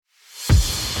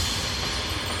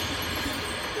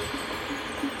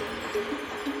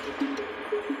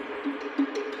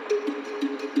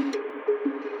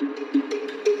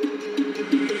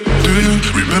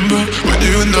remember when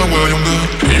you and I were younger?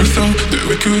 You thought that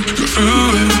we could go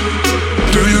through it.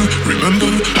 Do you remember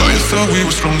how you thought we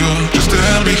were stronger? Just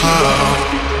tell me how.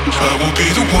 I won't be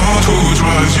the one who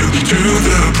drives you to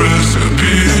the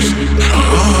precipice.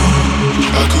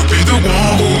 I could be the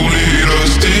one who lead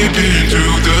us deep into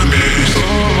the mist.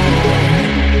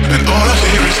 And all I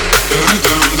hear is dum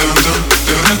dum dum dum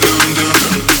dum dum dum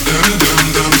dum dum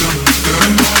dum dum.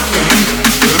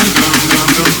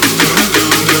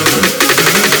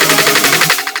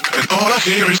 And all I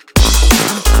hear is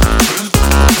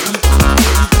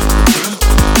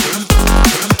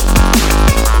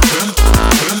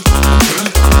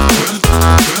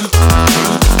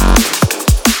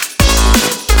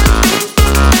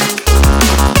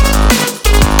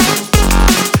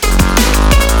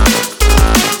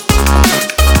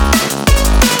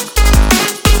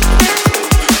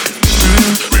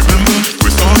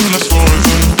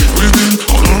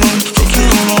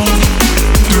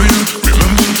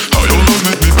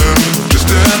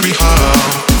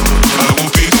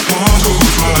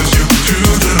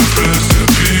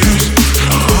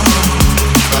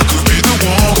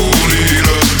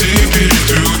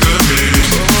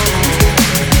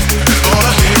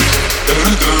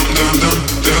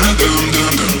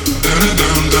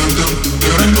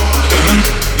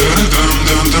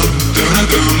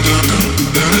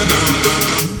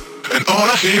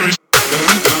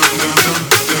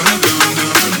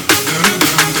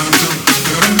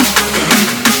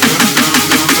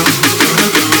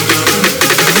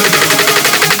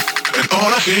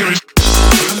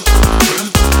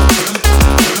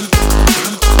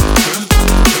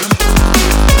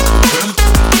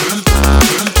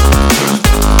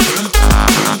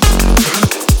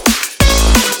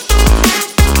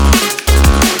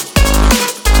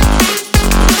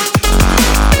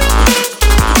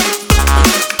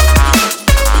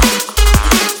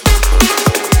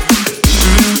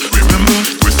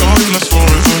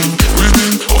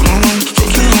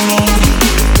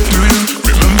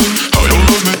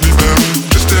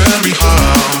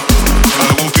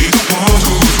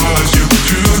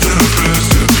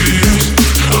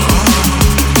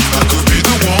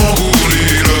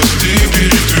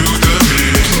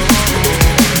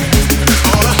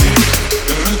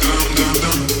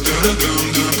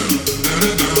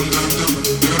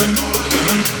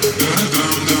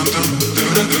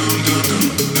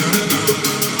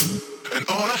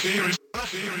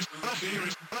here is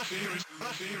and all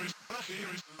I hear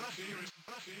is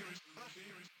I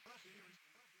hear is